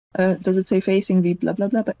Does it say facing the blah blah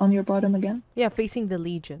blah on your bottom again? Yeah, facing the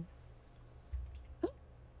Legion.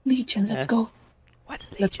 Legion, let's go. What's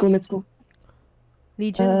Legion? Let's go.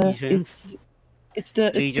 Legion? It's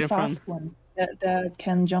the Legion fast one that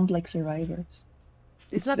can jump like survivors.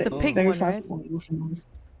 It's not the pig very one, fast right? one.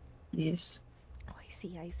 Yes. Oh, I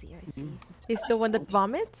see. It's the one that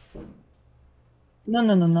vomits? No,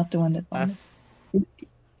 not the one that vomits.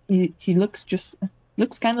 He looks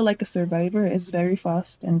kind of like a survivor. Is very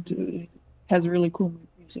fast and has really cool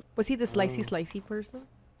music. Was he the slicey person?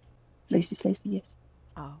 Slicey, yes.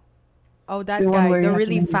 Oh, that The guy, one the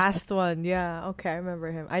really fast one. Yeah, okay, I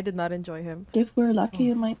remember him. I did not enjoy him. If we're lucky,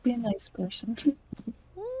 it might be a nice person.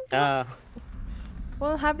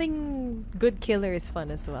 Well, having good killer is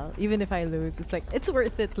fun as well. Even if I lose, it's like it's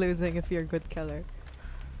worth it losing if you're a good killer.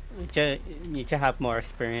 You should have more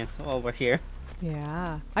experience over here.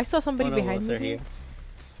 Yeah, I saw somebody behind me. Here.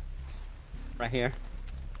 Right here.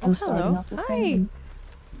 I'm hello. Hi.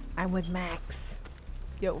 I'm with Max.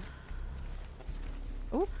 Yo.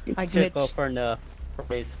 Oh, I glitched. Go for the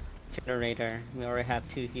race generator. We already have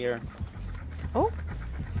 2 here. Oh.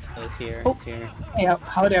 It's here. Oh. It's here. Hey,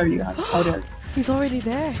 how dare you? How dare you? He's already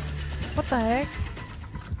there. What the heck?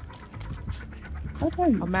 How dare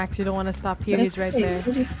you? Oh, Max, you don't want to stop here. He's right there.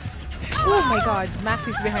 Oh my god, Max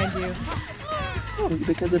is behind you.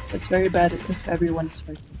 Because it's very bad if everyone's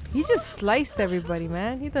fighting. He just sliced everybody,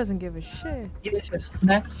 man. He doesn't give a shit. Yes.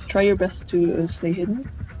 Max, try your best to stay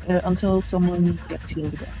hidden until someone gets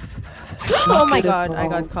healed again. Oh my god, I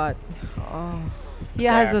got caught. Oh. He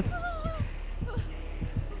has a...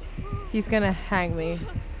 He's gonna hang me.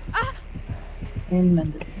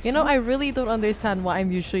 You know, I really don't understand why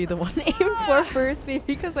I'm usually the one aimed for first. Maybe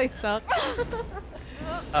because I suck.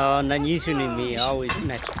 Oh, not usually me. I always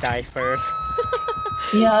die first.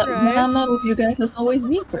 Yeah, right? when I'm not with you guys, it's always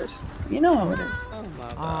me first. You know how it is. Oh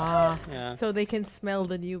my god. Yeah. So they can smell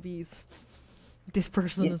the newbies. This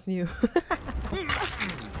person is new.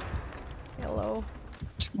 Hello.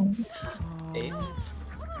 Hey.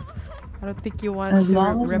 I don't think you want to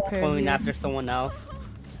repair going after someone else.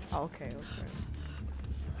 Okay.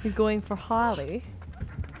 He's going for Harley.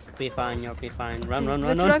 Be fine, you'll be fine. Run.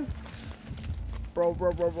 Bro.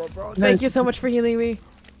 Thank you so much for healing me.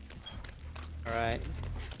 Alright.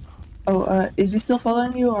 Oh, is he still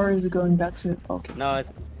following you or is it going back to... Okay. No,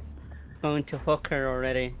 it's going to hook her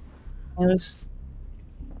already.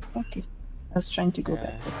 Okay. I was trying to go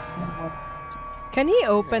back. Can he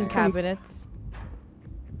open cabinets?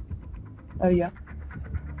 Oh, yeah.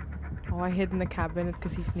 Oh, I hid in the cabinet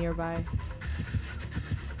because he's nearby.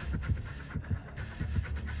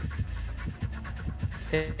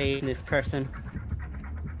 Save this person.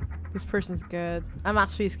 This person's good. I'm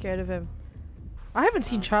actually scared of him. I haven't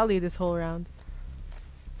seen Charlie this whole round.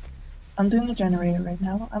 I'm doing a generator right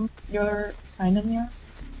now. You're kind of near.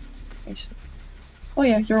 Oh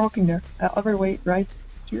yeah, you're walking there. Other way, right.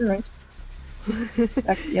 To your right.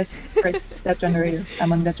 Back, yes, right. That generator.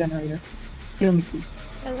 I'm on that generator. Heal me, please.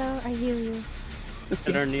 Hello, I heal you.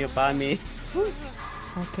 Okay. They're nearby me.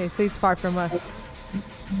 Okay, so he's far from us.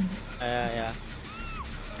 Yeah.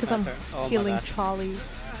 Because I'm healing Charlie.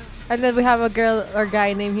 And then we have a girl or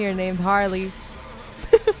guy named Harley.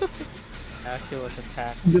 She was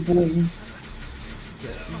attacked. The boys.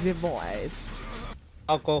 The boys.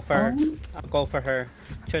 I'll go for her. I'll go for her.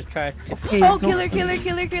 Just try to... Okay, oh, killer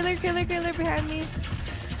behind me.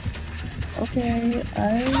 Okay,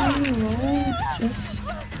 I will just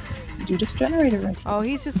do this generator right here. Oh,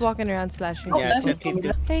 he's just walking around slashing. Yeah,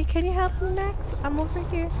 hey, can you help me, Max? I'm over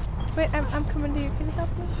here. Wait, I'm coming to you. Can you help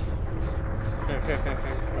me? Sure.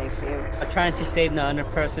 Thank you. I'm trying to save the other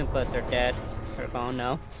person, but they're dead. They're gone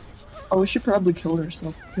now. Oh, she probably killed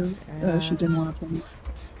herself because she didn't want to play.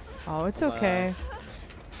 Oh, it's okay.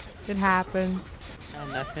 It happens.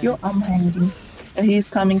 Yo, I'm hanging. He's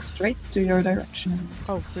coming straight to your direction.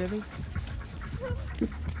 Oh, really?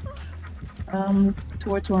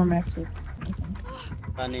 Towards where Max is.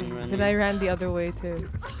 Running. Then I ran the other way to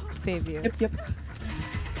save you. Yep.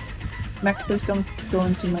 Max, please don't go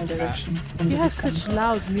into my direction. He has such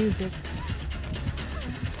loud music.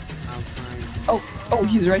 I'm fine. Oh,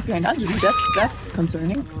 he's right behind Anjali. That's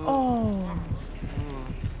concerning. Oh.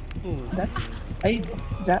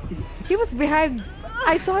 He was behind.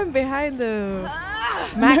 I saw him behind the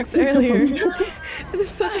Max earlier. And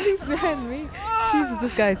suddenly he's behind me. Jesus,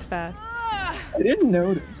 this guy's fast. I didn't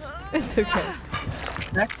notice. It's okay.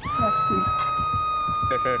 Max, please.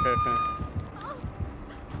 Sure.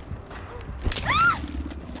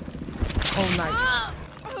 Oh, nice.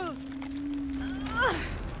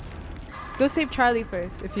 Go save Charlie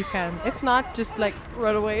first, if you can. If not, just like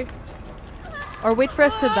run away. Or wait for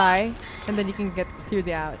us to die, and then you can get through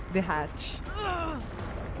the hatch.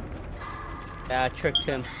 Yeah, I tricked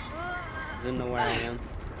him. Doesn't know where I am.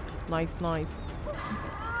 Nice, nice.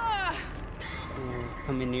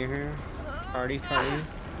 Coming near her. Party.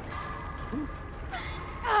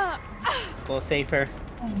 Go save her.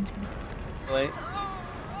 Wait.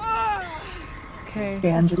 It's okay. Okay,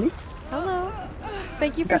 Angelie. Hello.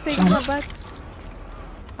 Thank you for saving my butt.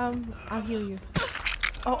 I'll heal you.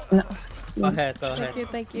 Oh. No. Go ahead.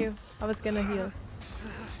 Thank you. I was gonna heal.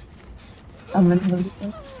 I'm gonna heal you.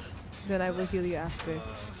 Then I will heal you after.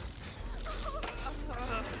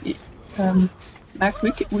 Max,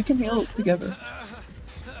 we can heal together.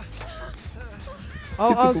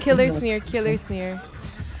 Oh, killer's near.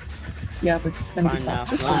 Yeah, but it's gonna be Fine now.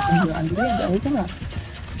 faster, so we can heal Angelie and then we can run.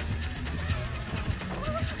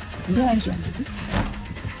 Behind you, Angelie.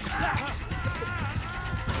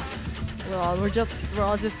 We're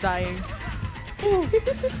all just dying.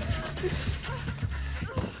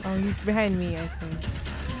 Oh, he's behind me, I think.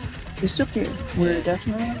 It's okay. We're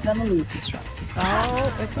definitely gonna lose this round.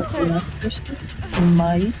 Oh, it's okay. Last person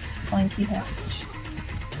might find the hatch.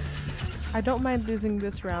 I don't mind losing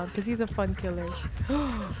this round because he's a fun killer.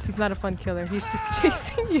 He's not a fun killer. He's just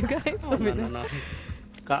chasing you guys over there. No.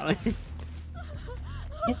 Got me.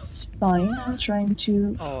 It's fine. I'm trying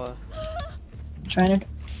to. Oh.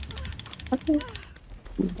 Okay.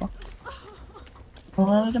 Toolbox. I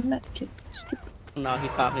wanted a medkit. No, he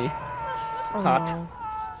caught me. Oh, Caught. no.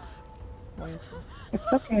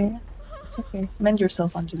 It's okay. It's okay. Mend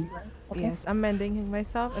yourself, Angelie, right? Okay. Yes, I'm mending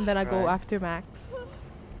myself, and then I go Right. after Max.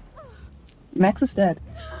 Max is dead.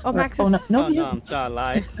 Oh, Max Oh, is... no, he no, isn't. I'm still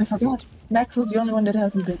alive. I forgot. Max was the only one that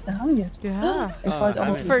hasn't been down yet. Yeah. I thought all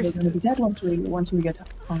He's of us were first. gonna be dead once we get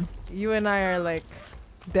home. You and I are like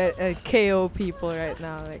dead, KO people right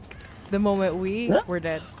now. Like, the moment we're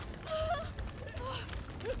dead.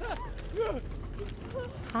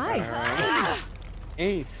 Hi.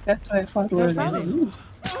 Ace. That's why I thought we were No gonna problem. lose.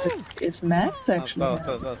 But if Max actually Go.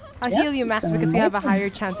 has it, I'll Yeah, heal you, Max, sister, because you have a welcome. higher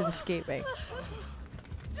chance of escaping.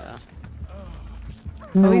 Yeah.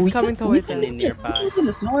 no, he's we coming can- towards we us. can do this. We can do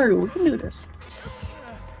this. Don't worry, we can do this.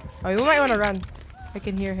 Oh, you might want to run. I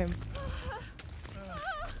can hear him.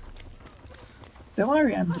 Don't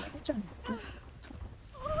worry, I'm doing it.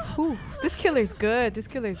 Ooh, this killer's good.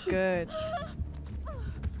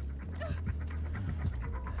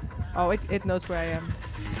 Oh, it knows where I am.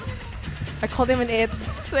 I called him an it.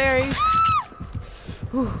 Sorry.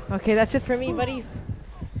 Whew. Okay, that's it for me, buddies.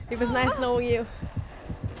 It was nice knowing you.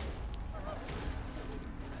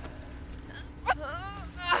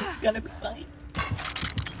 It's gonna be fine.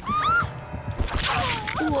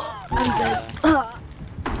 I'm dead.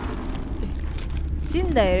 死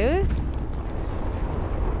んでる?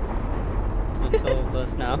 Two of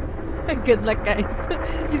us now. Good luck, guys.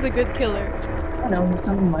 He's a good killer. I know he's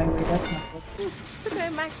coming my way. That's not good. It's okay,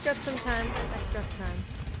 Max got some time.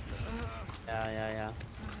 Yeah.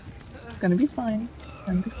 It's gonna be fine. It's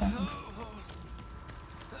gonna be fine.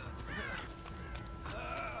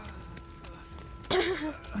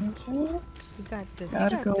 You got this.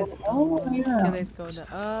 Gotta you got go this. all the way around. Killers go the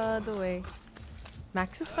other way.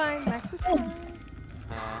 Max is fine.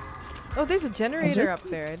 Oh, there's a generator up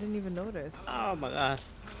there. I didn't even notice. Oh my gosh.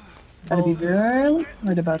 Gotta be very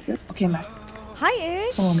hard about this. Okay, Max. Hi,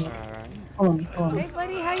 Ish. Follow me. Alright. Follow me. Hey,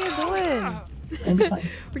 buddy. How you doing? It'll be fine.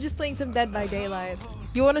 We're just playing some Dead by Daylight.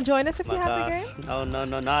 You want to join us if you My have the gosh. game?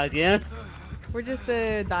 No, not again. We're just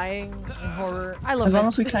dying in horror. I love As it. long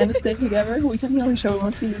as we kind of stay together, we can heal each other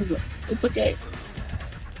once we lose it. It's okay.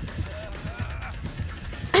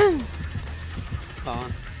 Come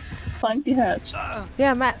on. Find the hatch.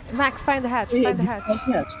 Yeah, Max, find the hatch. Hey, Find the hatch. Find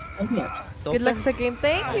the hatch. Find the hatch. Good luck sa game.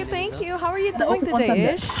 Thank you. How are you doing open once I'm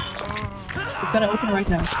today, dead. Ish? It's gonna open right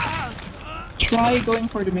now. Try going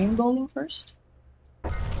for the main building first.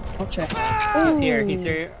 I'll check. He's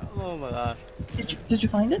here. Oh my gosh. Did you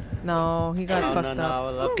find it? No, he got fucked No, I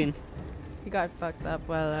up. was looking. He got fucked up.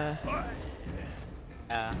 Well,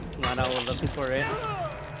 Yeah, I was looking for it.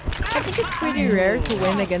 I think it's pretty rare to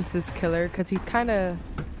win against this killer because he's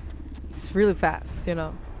really fast, you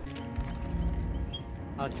know.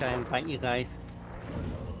 I'll try and fight you guys.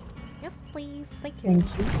 Yes, please. Thank you.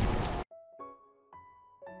 Thank you.